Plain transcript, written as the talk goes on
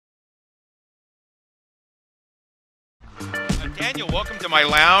Daniel, welcome to my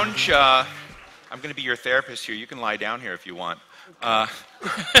lounge. I'm going to be your therapist here. You can lie down here if you want.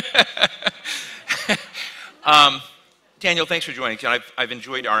 Daniel, thanks for joining. I've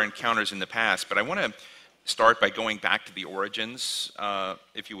enjoyed our encounters in the past, but I want to start by going back to the origins,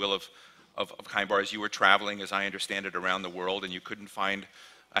 if you will, of Kind Bar. As you were traveling, as I understand it, around the world, and you couldn't find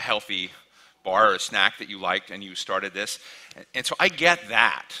a healthy bar or a snack that you liked, and you started this. And so I get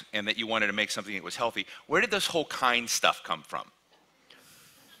that, and that you wanted to make something that was healthy. Where did this whole kind stuff come from?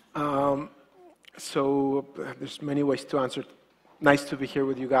 So there's many ways to answer. Nice to be here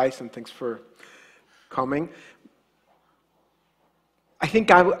with you guys, and thanks for coming. I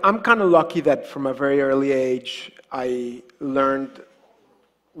think I'm kind of lucky that from a very early age, I learned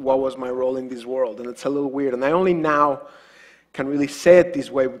what was my role in this world, and it's a little weird. And I only now can really say it this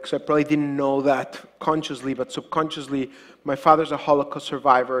way because I probably didn't know that consciously, but subconsciously, my father's a Holocaust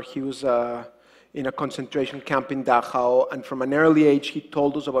survivor. He was in a concentration camp in Dachau, and from an early age, he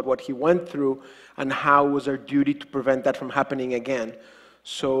told us about what he went through and how it was our duty to prevent that from happening again.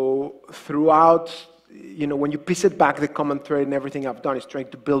 So throughout, when you piece it back, the common thread in everything I've done is trying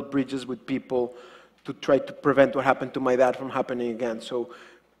to build bridges with people to try to prevent what happened to my dad from happening again. So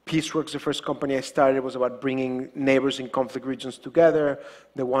Peaceworks, the first company I started, was about bringing neighbors in conflict regions together.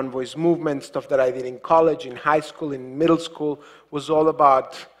 The One Voice movement, stuff that I did in college, in high school, in middle school, was all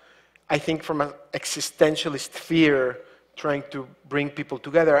about, I think, from an existentialist fear, trying to bring people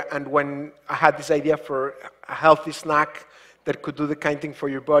together. And when I had this idea for a healthy snack that could do the kind thing for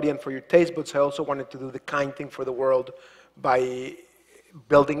your body and for your taste buds, I also wanted to do the kind thing for the world by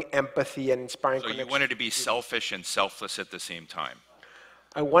building empathy and inspiring connections. So you wanted to be selfish and selfless at the same time.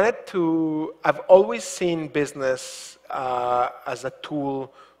 I've always seen business as a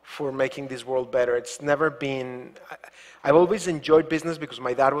tool for making this world better. It's never been, I've always enjoyed business because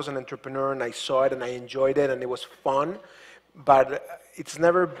my dad was an entrepreneur and I saw it and I enjoyed it and it was fun, but it's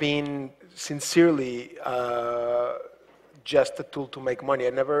never been sincerely just a tool to make money.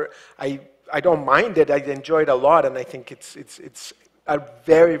 I don't mind it, I enjoy it a lot, and I think it's a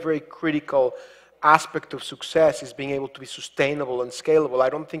very, very critical aspect of success is being able to be sustainable and scalable. I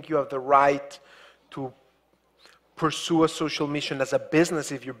don't think you have the right to pursue a social mission as a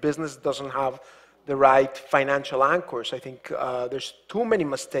business if your business doesn't have the right financial anchors. I think there's too many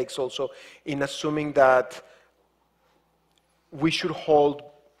mistakes also in assuming that we should hold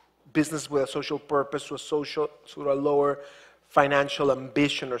business with a social purpose to a lower financial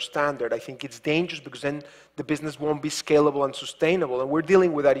ambition or standard. I think it's dangerous because then the business won't be scalable and sustainable. And we're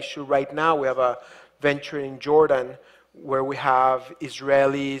dealing with that issue right now. We have a venture in Jordan where we have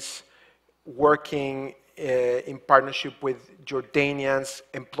Israelis working in partnership with Jordanians,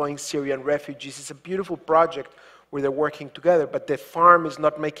 employing Syrian refugees. It's a beautiful project where they're working together, but the farm is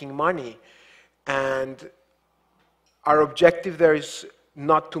not making money. And our objective there is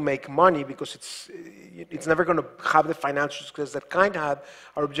not to make money because it's never going to have the financial success that Kind had.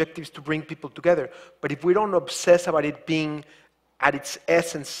 Our objective is to bring people together. But if we don't obsess about it being at its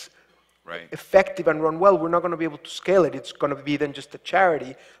essence effective and run well, we're not going to be able to scale it. It's going to be then just a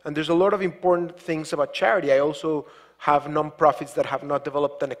charity. And there's a lot of important things about charity. I also have nonprofits that have not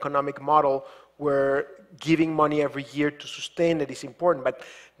developed an economic model where giving money every year to sustain it is important. But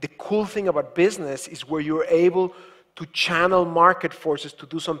the cool thing about business is where you're able to channel market forces to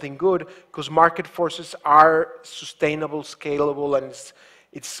do something good, because market forces are sustainable, scalable, and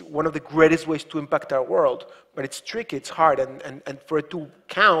it's one of the greatest ways to impact our world. But it's tricky, it's hard, and for it to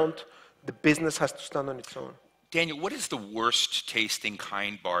count, the business has to stand on its own. Daniel, what is the worst tasting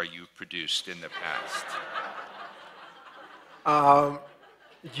Kind Bar you've produced in the past?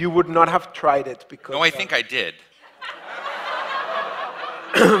 You would not have tried it because... No, I think I did.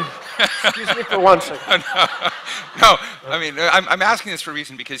 Excuse me for 1 second. No, I mean, I'm asking this for a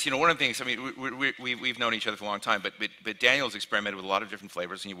reason because, one of the things, I mean, we've known each other for a long time, but Daniel's experimented with a lot of different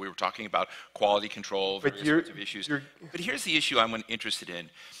flavors, and we were talking about quality control, various sorts of issues. But here's the issue I'm interested in,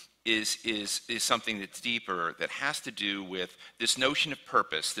 is something that's deeper, that has to do with this notion of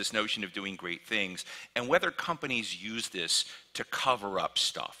purpose, this notion of doing great things, and whether companies use this to cover up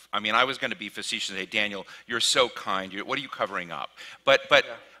stuff. I mean, I was going to be facetious and say, Daniel, you're so kind, what are you covering up? But yeah.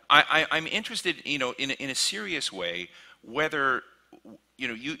 I'm interested, in a serious way, whether,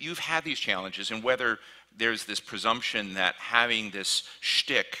 you've had these challenges and whether there's this presumption that having this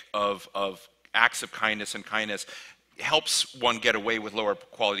shtick of acts of kindness and kindness helps one get away with lower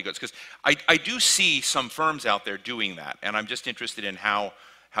quality goods. Because I do see some firms out there doing that, and I'm just interested in how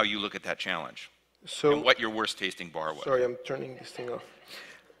you look at that challenge. So, and what your worst tasting bar was. Sorry, I'm turning this thing off.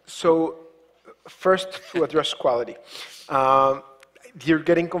 So, first, to address quality. you're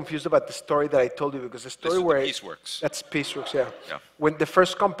getting confused about the story that I told you, because the story this is where... the Pieceworks. That's Pieceworks, yeah. Yeah. When the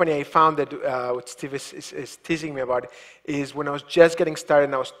first company I founded, what Steve is teasing me about, is when I was just getting started,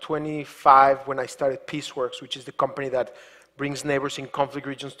 and I was 25 when I started Pieceworks, which is the company that brings neighbors in conflict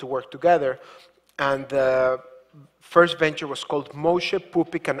regions to work together. And the first venture was called Moshe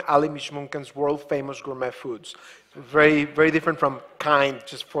Pupik and Ali Mishmunken's World Famous Gourmet Foods. Very, very different from kind,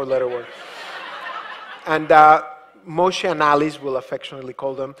 just four-letter word. And Moshe and Ali's, we'll affectionately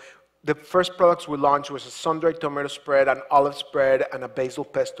call them, the first products we launched was a sun-dried tomato spread, an olive spread, and a basil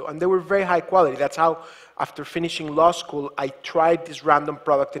pesto. And they were very high quality. That's how, after finishing law school, I tried this random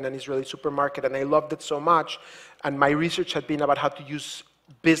product in an Israeli supermarket, and I loved it so much. And my research had been about how to use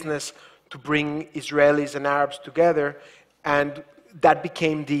business to bring Israelis and Arabs together. And that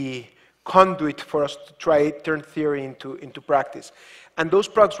became the conduit for us to try turn theory into practice. And those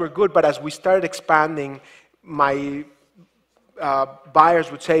products were good, but as we started expanding, my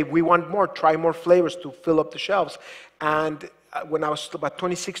buyers would say, we want more, try more flavors to fill up the shelves. And when I was about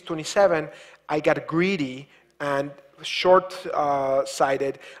 26, 27, I got greedy and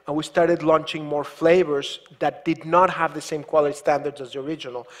short-sighted, and we started launching more flavors that did not have the same quality standards as the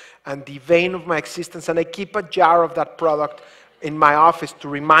original. And the vein of my existence, and I keep a jar of that product in my office to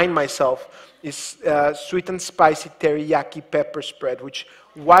remind myself, is sweet and spicy teriyaki pepper spread, which,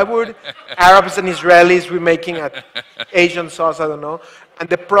 why would Arabs and Israelis be making an Asian sauce? I don't know. And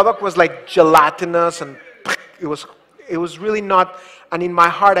the product was like gelatinous, and it was really not, and in my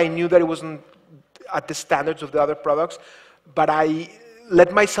heart I knew that it wasn't at the standards of the other products, but I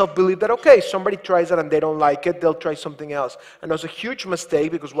let myself believe that, okay, somebody tries it and they don't like it, they'll try something else. And it was a huge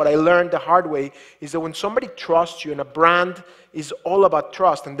mistake, because what I learned the hard way is that when somebody trusts you, and a brand is all about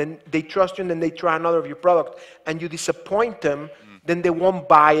trust, and then they trust you and then they try another of your product, and you disappoint them, then they won't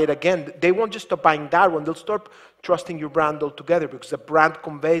buy it again. They won't just stop buying that one, they'll start trusting your brand altogether, because the brand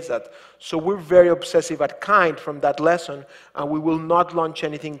conveys that. So we're very obsessive at Kind from that lesson, and we will not launch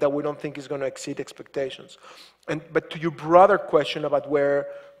anything that we don't think is going to exceed expectations. But to your broader question about where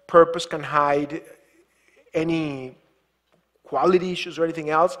purpose can hide any quality issues or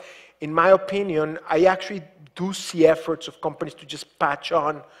anything else, in my opinion, I actually do see efforts of companies to just patch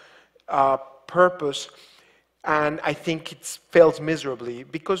on purpose, and I think it fails miserably,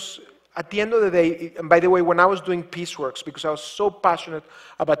 because at the end of the day, and by the way, when I was doing Pieceworks, because I was so passionate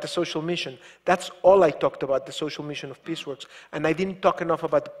about the social mission, that's all I talked about, the social mission of Pieceworks, and I didn't talk enough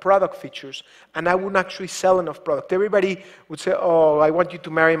about the product features, and I wouldn't actually sell enough product. Everybody would say, oh, I want you to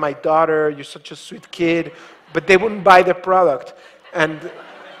marry my daughter, you're such a sweet kid, but they wouldn't buy the product. And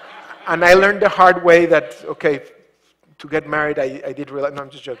I learned the hard way that, okay, to get married, I did realize, no,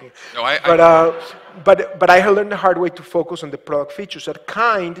 I'm just joking. No, but I learned the hard way to focus on the product features. At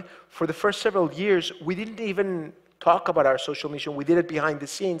Kind, for the first several years, we didn't even talk about our social mission. We did it behind the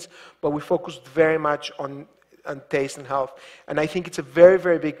scenes, but we focused very much on taste and health. And I think it's a very,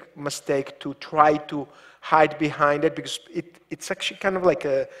 very big mistake to try to hide behind it, because it's actually kind of like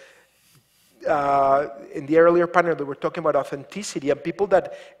a, in the earlier panel, they were talking about authenticity, and people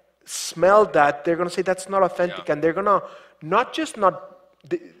that smell that, they're going to say that's not authentic, and they're going to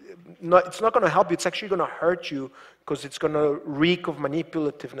it's not going to help you, it's actually going to hurt you, because it's going to reek of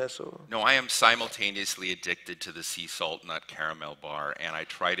manipulativeness. No, I am simultaneously addicted to the sea salt nut caramel bar, and I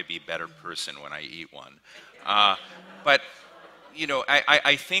try to be a better person when I eat one. But you know,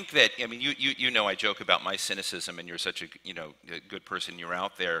 I think that, I mean, you know, I joke about my cynicism, and you're such a, you know, a good person, you're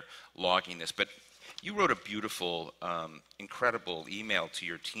out there logging this, but you wrote a beautiful, incredible email to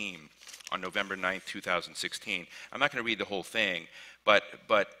your team on November 9th, 2016. I'm not going to read the whole thing, but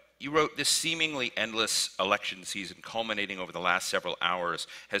you wrote, this seemingly endless election season culminating over the last several hours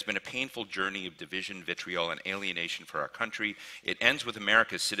has been a painful journey of division, vitriol, and alienation for our country. It ends with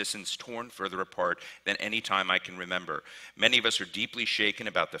America's citizens torn further apart than any time I can remember. Many of us are deeply shaken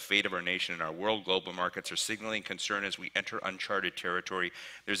about the fate of our nation and our world. Global markets are signaling concern as we enter uncharted territory.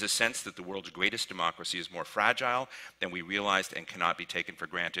 There's a sense that the world's greatest democracy is more fragile than we realized and cannot be taken for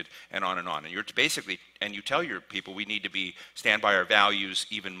granted, and on and on. And you're basically, and you tell your people, we need to stand by our values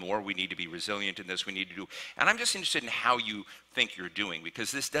even more. We need to be resilient in this. We need to do, and I'm just interested in how you think you're doing, because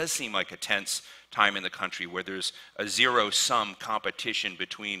this does seem like a tense time in the country where there's a zero-sum competition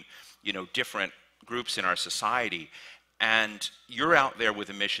between, you know, different groups in our society, and you're out there with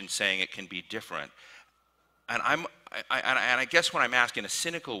a mission saying it can be different. And I guess what I'm asking in a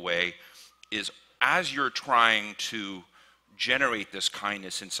cynical way is, as you're trying to generate this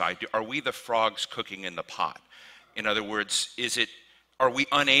kindness inside, are we the frogs cooking in the pot? In other words, are we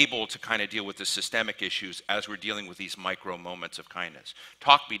unable to kind of deal with the systemic issues as we're dealing with these micro moments of kindness?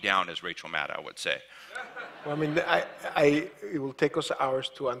 Talk me down, as Rachel Maddow would say. Well, I mean, it will take us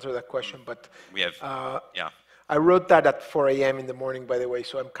hours to answer that question, but we have, yeah. I wrote that at 4 a.m. in the morning, by the way,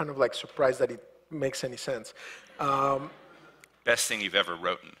 so I'm kind of like surprised that it makes any sense. Best thing you've ever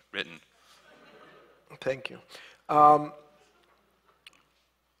written. Thank you.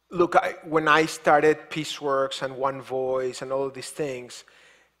 Look, when I started Peaceworks and One Voice and all of these things,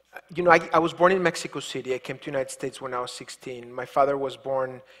 you know, I was born in Mexico City. I came to the United States when I was 16. My father was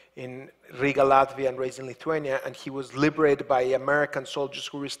born in Riga, Latvia, and raised in Lithuania, and he was liberated by American soldiers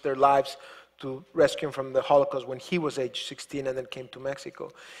who risked their lives to rescue him from the Holocaust when he was age 16 and then came to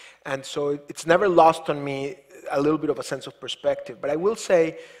Mexico. And so it's never lost on me a little bit of a sense of perspective. But I will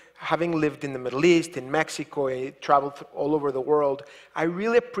say, having lived in the Middle East, in Mexico, traveled all over the world, I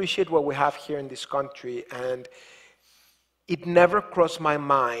really appreciate what we have here in this country. And it never crossed my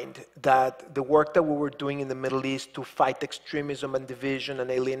mind that the work that we were doing in the Middle East to fight extremism and division and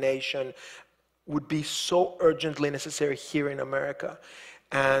alienation would be so urgently necessary here in America.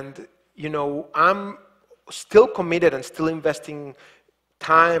 And, you know, I'm still committed and still investing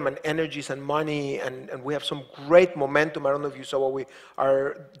time and energies and money, and we have some great momentum. I don't know if you saw what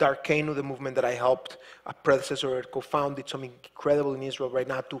our Darkenu, the movement that I helped, a predecessor co-found, did something incredible in Israel right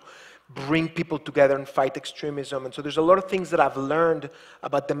now to bring people together and fight extremism. And so there's a lot of things that I've learned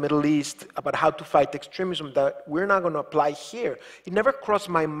about the Middle East, about how to fight extremism, that we're not going to apply here. It never crossed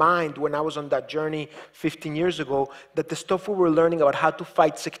my mind when I was on that journey 15 years ago that the stuff we were learning about how to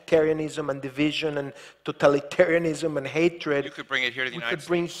fight sectarianism and division and totalitarianism and hatred, you could bring it here to the United States.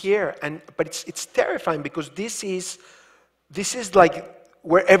 Bring here. But it's terrifying because this is like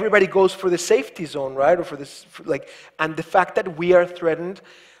where everybody goes for the safety zone, right? Or for this, and the fact that we are threatened.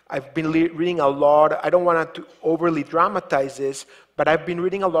 I've been reading a lot. I don't want to overly dramatize this, but I've been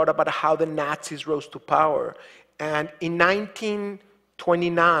reading a lot about how the Nazis rose to power. And in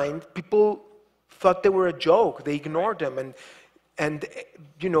 1929, people thought they were a joke. They ignored them. And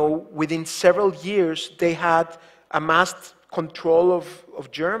you know, within several years, they had amassed control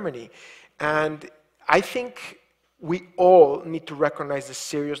of Germany. And I think we all need to recognize the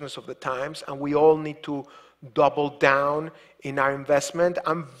seriousness of the times, and we all need to double down in our investment.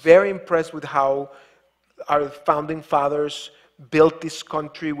 I'm very impressed with how our founding fathers built this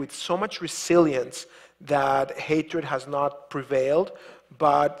country with so much resilience that hatred has not prevailed.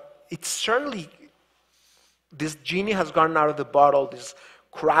 But it's certainly, this genie has gone out of the bottle. This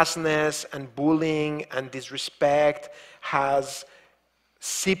crassness and bullying and disrespect has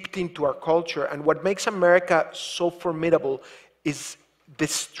seeped into our culture. And what makes America so formidable is the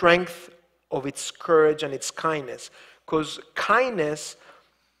strength of its courage and its kindness. Because kindness,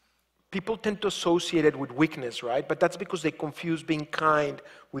 people tend to associate it with weakness, right? But that's because they confuse being kind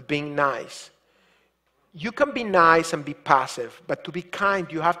with being nice. You can be nice and be passive, but to be kind,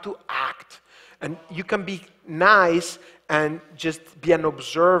 you have to act. And you can be nice and just be an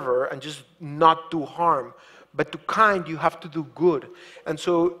observer and just not do harm. But to kind, you have to do good. And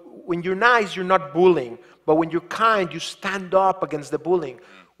so when you're nice, you're not bullying. But when you're kind, you stand up against the bullying.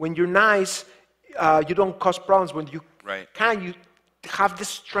 When you're nice, you don't cause problems. When you kind, you have the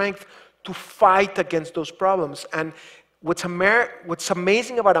strength to fight against those problems. And what's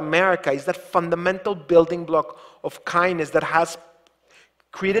amazing about America is that fundamental building block of kindness that has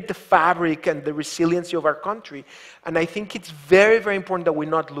created the fabric and the resiliency of our country. And I think it's very, very important that we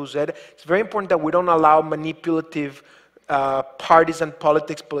not lose it. It's very important that we don't allow manipulative parties and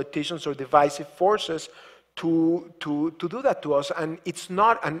politicians or divisive forces to do that to us. And it's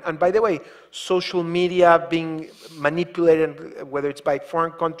not, and by the way, social media being manipulated, whether it's by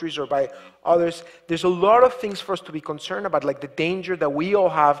foreign countries or by others, there's a lot of things for us to be concerned about, like the danger that we all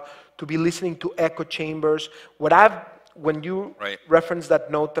have to be listening to echo chambers. When you reference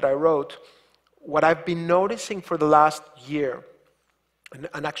that note that I wrote, what I've been noticing for the last year,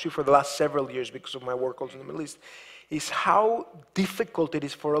 and actually for the last several years because of my work also in the Middle East, is how difficult it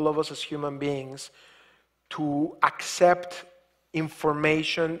is for all of us as human beings to accept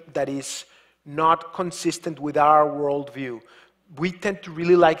information that is not consistent with our worldview. We tend to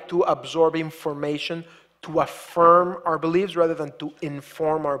really like to absorb information to affirm our beliefs rather than to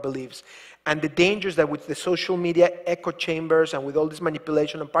inform our beliefs. And the dangers that with the social media echo chambers and with all this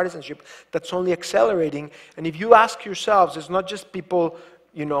manipulation and partisanship, that's only accelerating. And if you ask yourselves, it's not just people,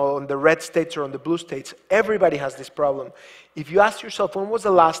 you know, on the red states or on the blue states, everybody has this problem. If you ask yourself, when was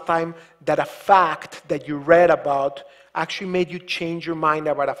the last time that a fact that you read about actually made you change your mind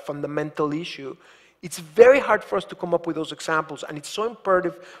about a fundamental issue? It's very hard for us to come up with those examples, and it's so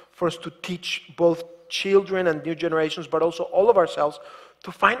imperative for us to teach both children and new generations, but also all of ourselves,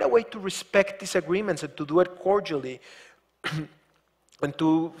 to find a way to respect disagreements and to do it cordially, and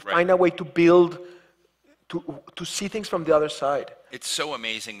to find a way to build, to see things from the other side. It's so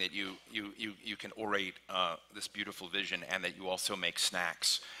amazing that you can orate this beautiful vision and that you also make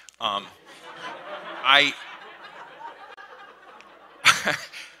snacks. I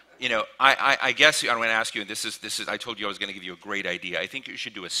guess I'm going to ask you, and this is. I told you I was going to give you a great idea. I think you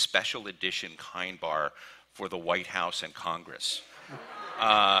should do a special edition Kind Bar for the White House and Congress,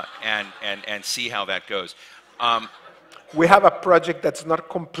 and see how that goes. We have a project that's not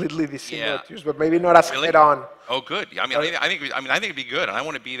completely dissimilar to yours, but maybe not as head-on. Oh, good. I think it'd be good, and I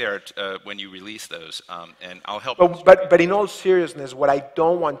want to be there when you release those, and I'll help. But in all seriousness, what I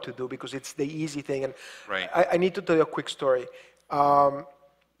don't want to do, because it's the easy thing, and I need to tell you a quick story. It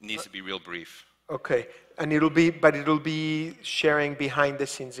needs to be real brief. Okay, and it'll be sharing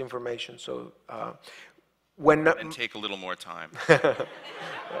behind-the-scenes information. So and take a little more time.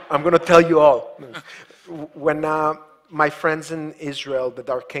 I'm going to tell you all. When my friends in Israel, the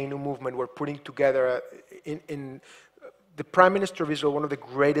Darkeinu movement, were putting together in the Prime Minister of Israel, one of the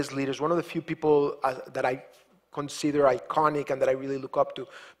greatest leaders, one of the few people that I consider iconic and that I really look up to,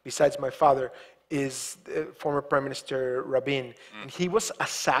 besides my father, is former Prime Minister Rabin. And he was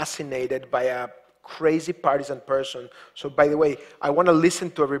assassinated by a crazy partisan person. So, by the way, I want to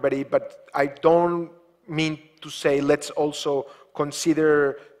listen to everybody, but I don't mean to say let's also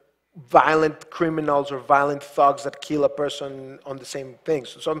consider violent criminals or violent thugs that kill a person on the same thing.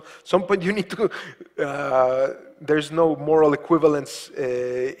 So some point you need to, there's no moral equivalence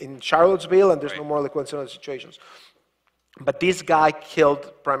in Charlottesville, and there's no moral equivalence in other situations. But this guy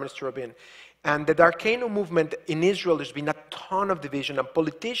killed Prime Minister Rabin. And the Darkeinu movement in Israel, there's been a ton of division, and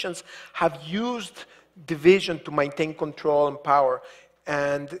politicians have used division to maintain control and power.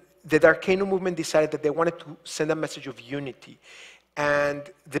 And the Darkeinu movement decided that they wanted to send a message of unity. And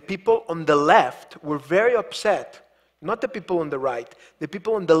the people on the left were very upset, not the people on the right. The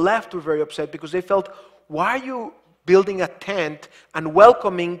people on the left were very upset because they felt, why are you building a tent and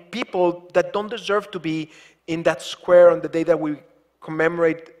welcoming people that don't deserve to be in that square on the day that we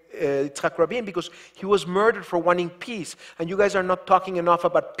commemorate Yitzhak Rabin, because he was murdered for wanting peace, and you guys are not talking enough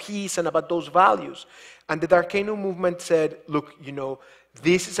about peace and about those values. And the Darkeinu movement said, look,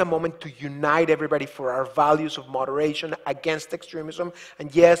 this is a moment to unite everybody for our values of moderation against extremism.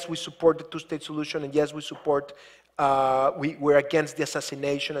 And yes, we support the two-state solution. And yes, we support, we're against the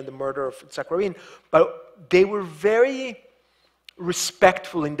assassination and the murder of Yitzhak Rabin. But they were very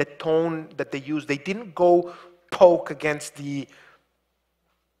respectful in the tone that they used. They didn't go poke against the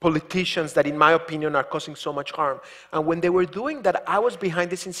politicians that, in my opinion, are causing so much harm. And when they were doing that, I was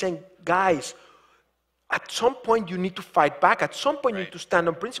behind this and saying, guys, at some point, you need to fight back. At some point, you need to stand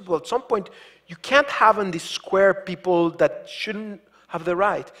on principle. At some point, you can't have in this square people that shouldn't have the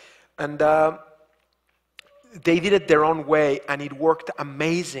right. And they did it their own way, and it worked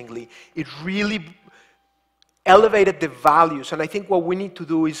amazingly. It really elevated the values. And I think what we need to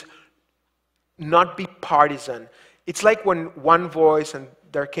do is not be partisan. It's like when One Voice and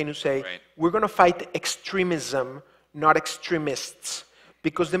Darkeinu say, we're going to fight extremism, not extremists.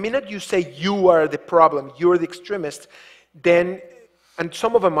 Because the minute you say you are the problem, you're the extremist, then, and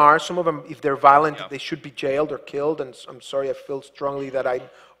some of them, if they're violent, they should be jailed or killed, and I'm sorry, I feel strongly that I'm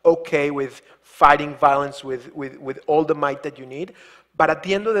okay with fighting violence with all the might that you need. But at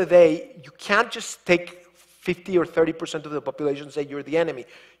the end of the day, you can't just take 50 or 30% of the population and say you're the enemy.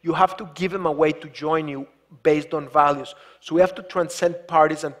 You have to give them a way to join you based on values. So we have to transcend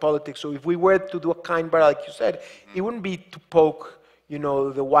parties and politics. So if we were to do a kind bar, like you said, it wouldn't be to poke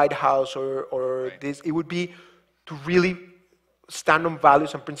the White House or this. It would be to really stand on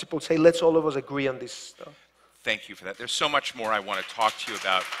values and principles, say, let's all of us agree on this stuff. Thank you for that. There's so much more I want to talk to you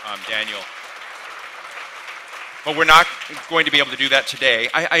about, Daniel. But we're not going to be able to do that today.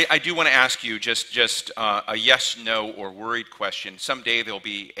 I do want to ask you just a yes, no, or worried question. Someday there'll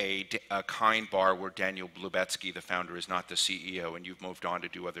be a kind bar where Daniel Lubetzky, the founder, is not the CEO, and you've moved on to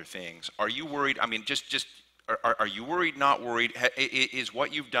do other things. Are you worried? I mean, Are you worried, not worried? Is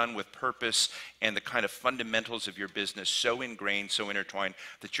what you've done with purpose and the kind of fundamentals of your business so ingrained, so intertwined,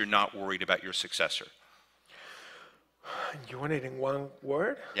 that you're not worried about your successor? You want it in one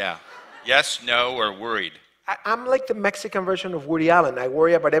word? Yeah. Yes, no, or worried? I'm like the Mexican version of Woody Allen. I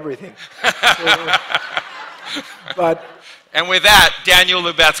worry about everything. And with that, Daniel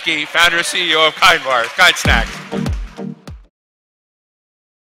Lubetzky, founder and CEO of Kind Bar, Kind Snacks.